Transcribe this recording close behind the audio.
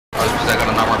I got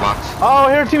an armor box. Oh,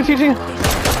 here, team.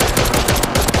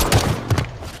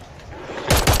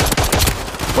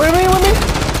 With me.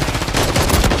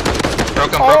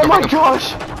 Broken. Oh my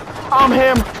gosh. I'm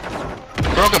him.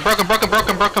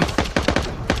 Broken.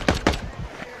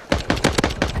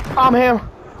 I'm him.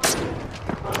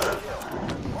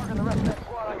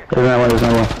 There's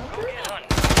no one.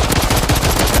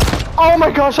 Oh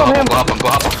my gosh, I'm him. Go help him.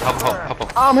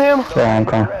 I'm him.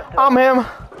 I'm him.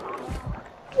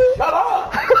 Shut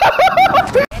up!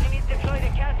 Enemies deployed a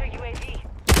counter UAV.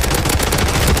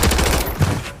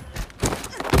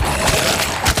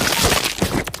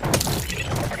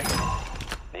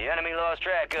 The enemy lost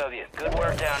track of you. Good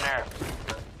work down there.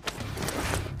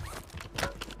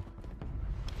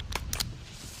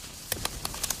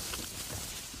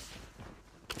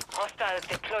 Hostiles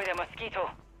deployed a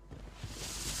mosquito.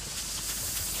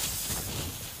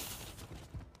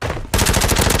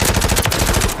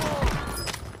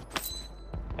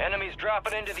 Enemies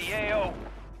dropping into the AO.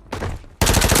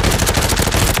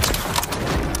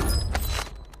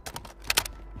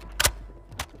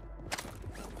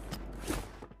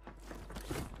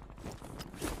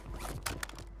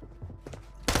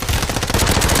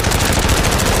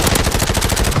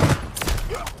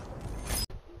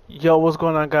 Yo, what's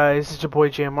going on, guys? It's your boy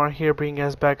JMR here, bringing you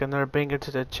guys back another banger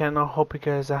to the channel. Hope you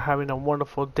guys are having a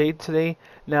wonderful day today.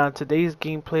 Now, today's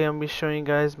gameplay, I'm going to be showing you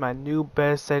guys my new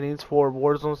best settings for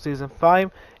Warzone Season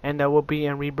 5, and that will be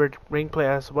in Rebirth Gameplay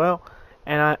as well.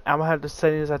 And I'm going to have the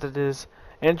settings after this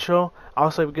intro.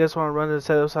 Also, if you guys want to run the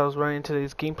setups I was running in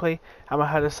today's gameplay, I'm going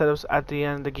to have the setups at the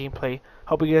end of the gameplay.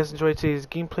 Hope you guys enjoyed today's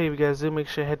gameplay. If you guys do, make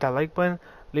sure to hit that like button,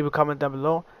 leave a comment down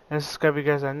below, and subscribe if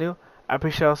you guys are new. I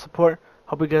appreciate all the support.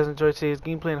 Hope you guys enjoyed today's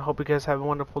gameplay and hope you guys have a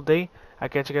wonderful day. I'll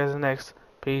catch you guys next.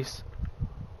 Peace.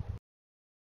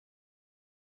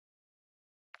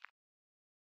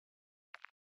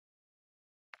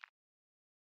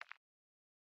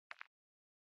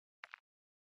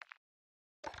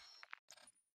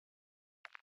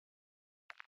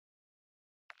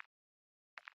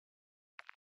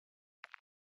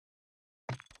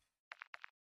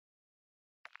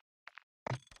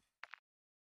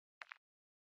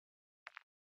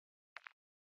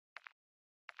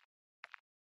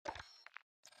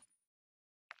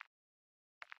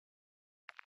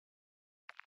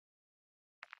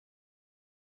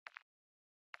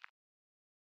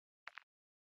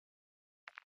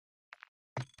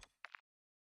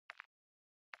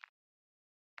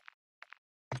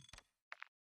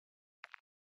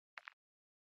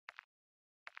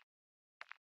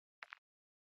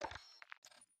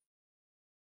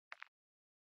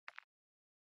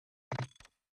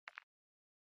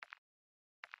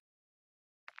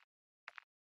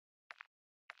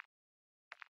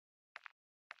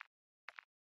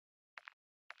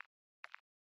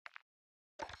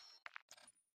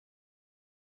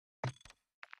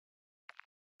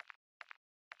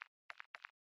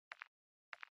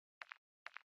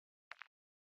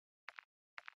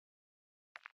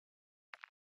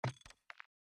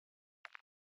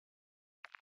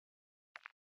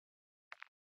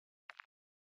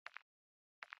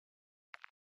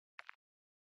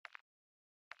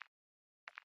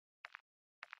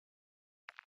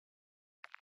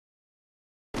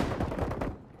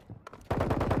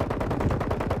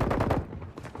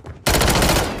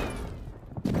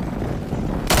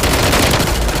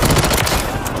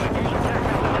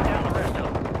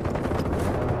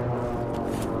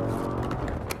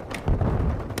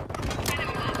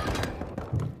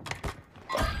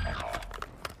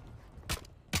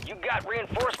 Got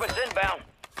reinforcements inbound.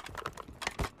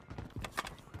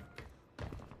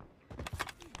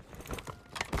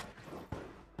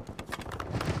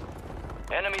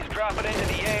 Enemies dropping into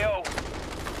the AO.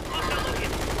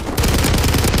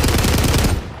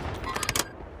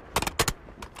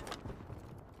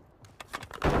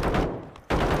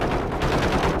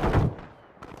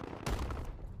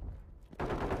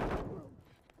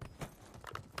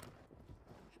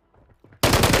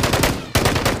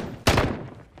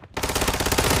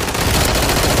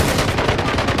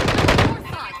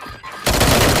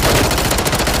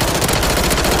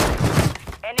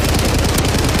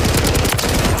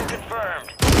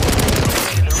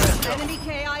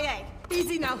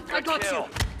 Easy now, I got you.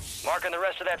 Marking the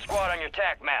rest of that squad on your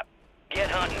TAC map. Get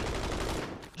hunting.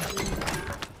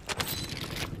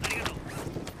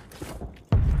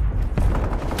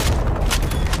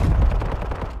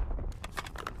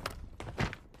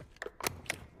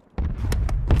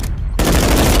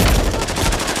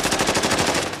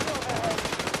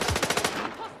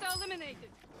 Hostile eliminated.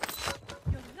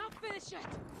 You're not finished yet.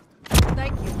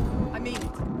 Thank you. I mean it.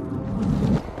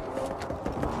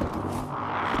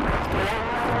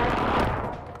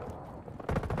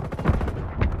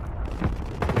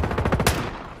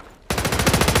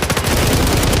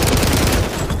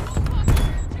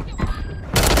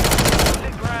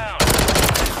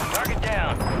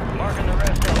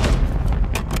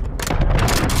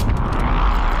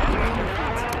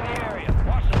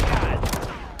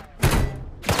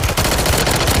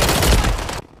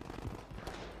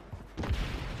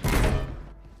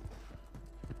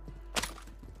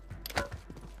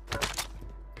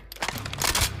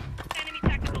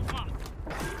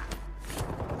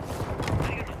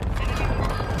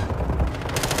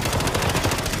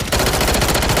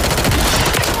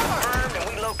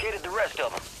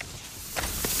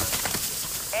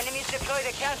 Enemies deploy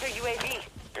the counter UAV.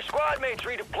 Your squad mates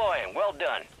redeploying. Well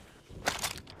done.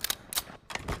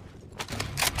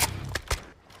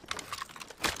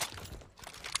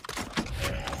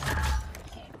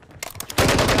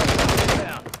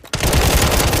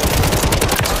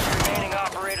 Remaining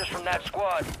operators from that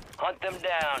squad. Hunt them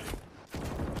down.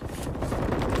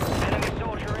 Enemy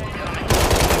soldier incoming.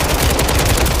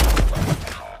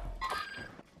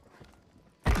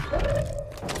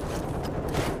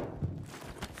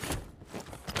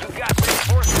 You got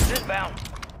reinforcements inbound.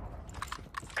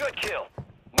 Good kill.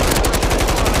 More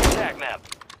forces on the attack map.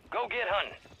 Go get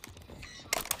hunting.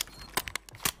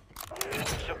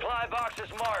 Supply boxes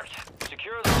marked.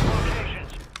 Secure those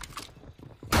locations.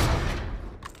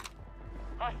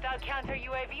 Hostile counter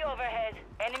UAV overhead.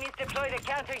 Enemies deploy the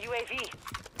counter UAV.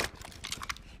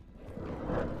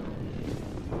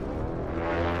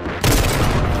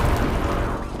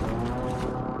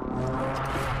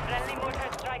 Friendly mortar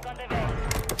strike on the way.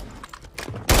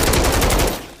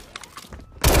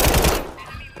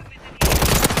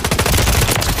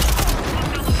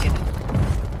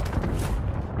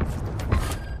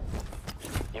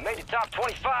 You made it top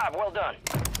 25. Well done.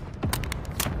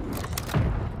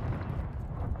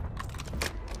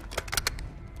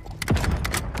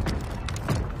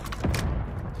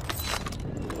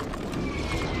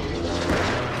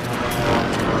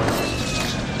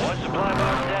 One supply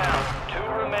box down.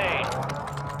 2 remain.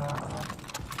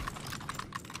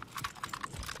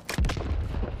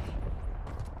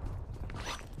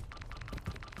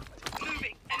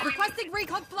 Requesting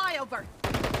recon flyover.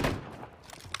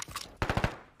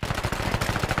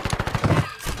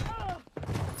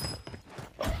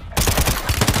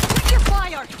 Take your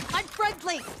fire. I'm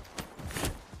friendly.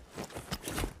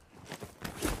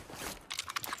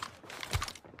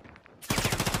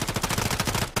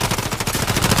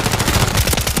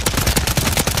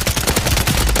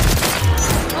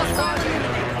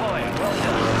 Deploying. Well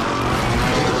done.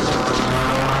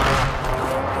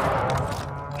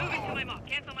 Moving to my mark.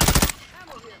 Cancel my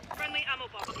ammo here. Friendly ammo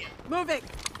box here. Moving.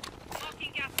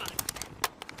 Marking gas line.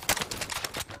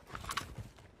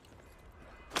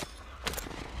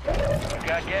 We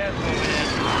got gas moving in.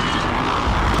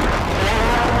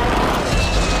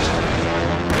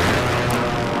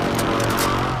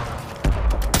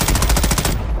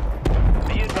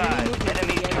 Be advised,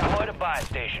 enemies deployed a buy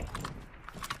station.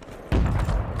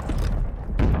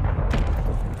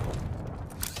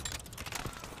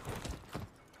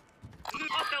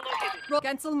 Hostile located.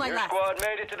 Cancel my Your last. squad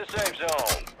made it to the safe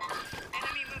zone.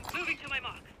 Enemy moving to my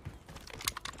mark.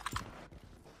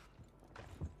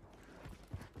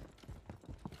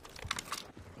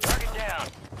 Target down.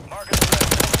 Marking the rest of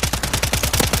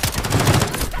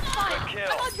Fire. Good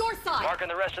kill. I'm on your side. Marking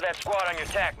the rest of that squad on your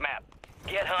TAC map.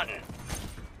 Get hunting.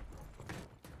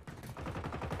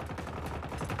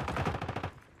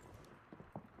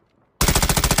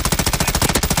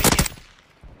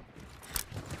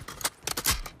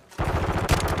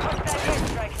 Hostile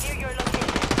airstrike near your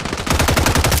location.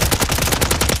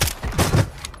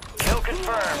 Kill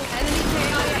confirmed. Enemy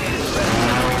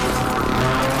KIA.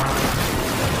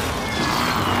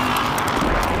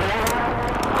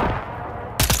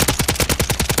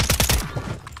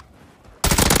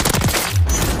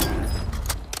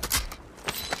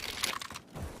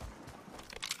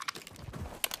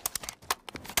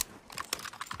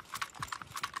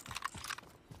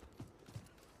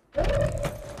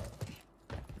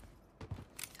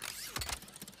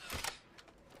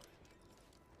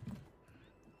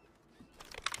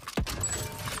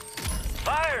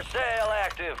 Fire sale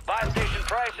active. Buy station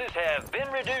prices have been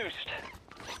reduced.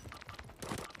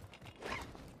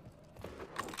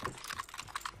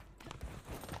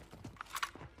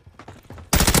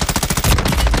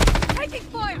 Taking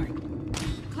fire.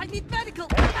 I need medical.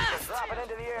 Enemies Fast. are dropping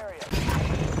into the area.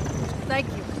 Thank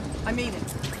you. I mean it.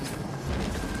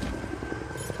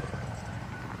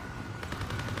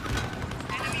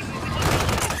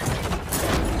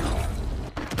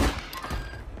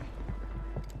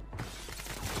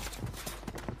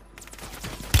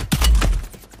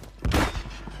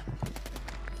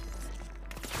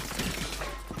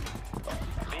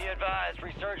 Be advised,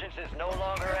 resurgence is no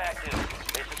longer active.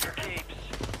 This is for keeps.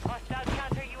 Hostile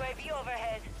counter UAV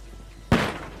overhead.